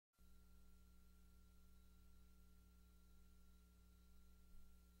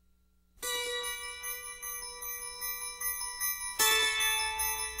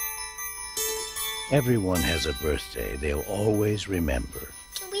Everyone has a birthday they'll always remember.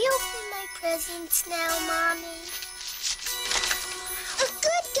 Can we open my presents now, Mommy? A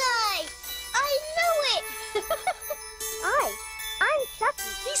good guy! I knew it! I'm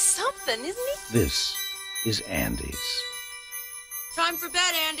Chucky. He's something, isn't he? This is Andy's. Time for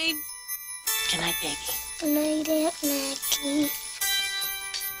bed, Andy. Good night, baby. Good night, Aunt Maggie.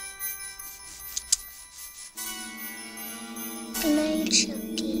 Good night,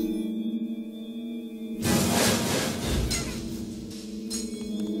 Chucky.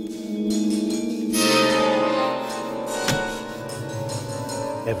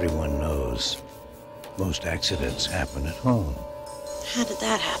 Everyone knows most accidents happen at home. How did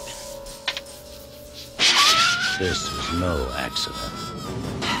that happen? This is no accident.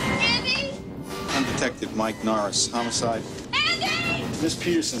 Andy! I'm Detective Mike Norris, homicide. Andy! Miss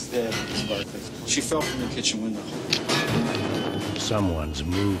Peterson's dead, Miss Barkley. She fell from the kitchen window. Someone's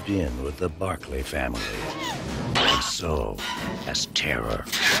moved in with the Barkley family. And so has terror.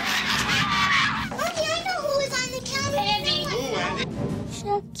 Mommy, I know who was on the counter. Andy! Who, Andy?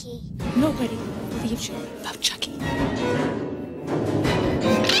 Chucky. Nobody believes you about Chucky.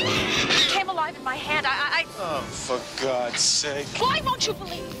 He came alive in my hand. Oh, for God's sake. Why won't you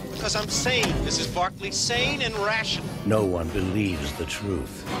believe? Because I'm sane, Mrs. Barkley. Sane and rational. No one believes the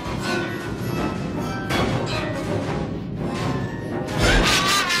truth.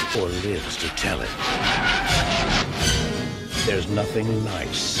 Or lives to tell it. There's nothing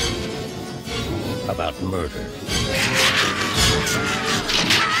nice about murder.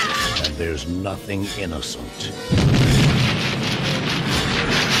 And there's nothing innocent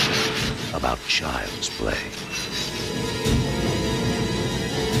about child's play.